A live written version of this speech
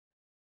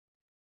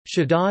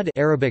Shaddad,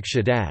 Arabic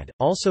Shaddad,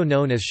 also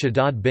known as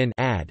Shaddad bin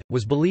Ad,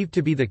 was believed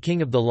to be the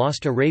king of the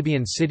lost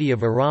Arabian city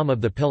of Aram of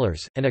the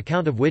Pillars, an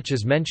account of which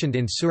is mentioned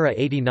in Surah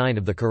 89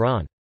 of the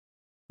Quran.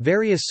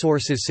 Various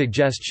sources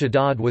suggest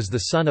Shaddad was the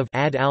son of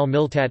Ad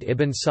al-Miltat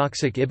ibn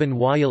Saksik ibn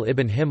Wa'il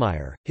ibn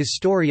Himayr. His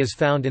story is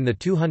found in the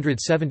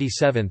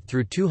 277th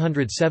through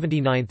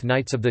 279th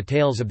Nights of the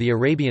Tales of the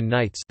Arabian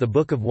Nights, the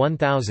Book of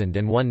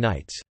 1001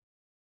 Nights.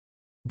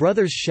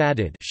 Brothers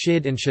Shaddad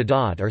Shid and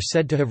Shaddad are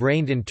said to have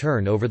reigned in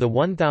turn over the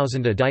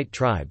 1,000 Adite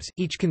tribes,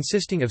 each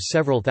consisting of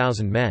several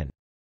thousand men.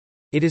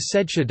 It is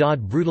said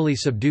Shaddad brutally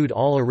subdued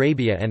all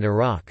Arabia and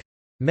Iraq.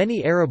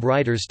 Many Arab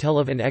writers tell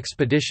of an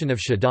expedition of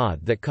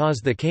Shaddad that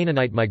caused the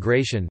Canaanite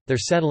migration, their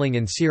settling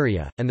in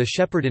Syria, and the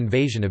Shepherd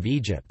invasion of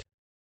Egypt.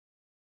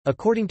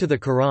 According to the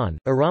Quran,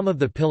 Aram of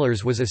the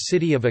Pillars was a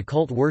city of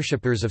occult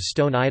worshippers of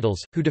stone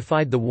idols, who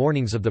defied the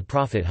warnings of the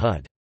prophet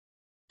Hud.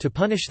 To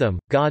punish them,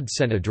 God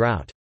sent a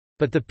drought.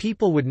 But the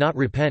people would not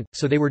repent,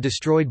 so they were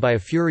destroyed by a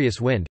furious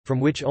wind,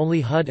 from which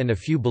only Hud and a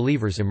few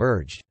believers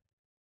emerged.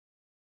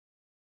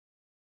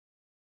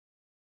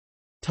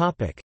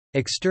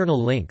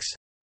 External links.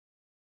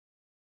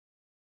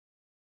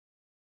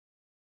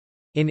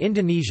 In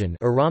Indonesian,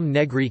 Aram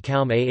Negri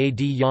Kaum Aad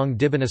yang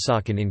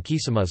Dibinasakan in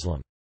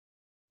Kisamuslim.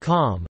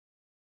 Com.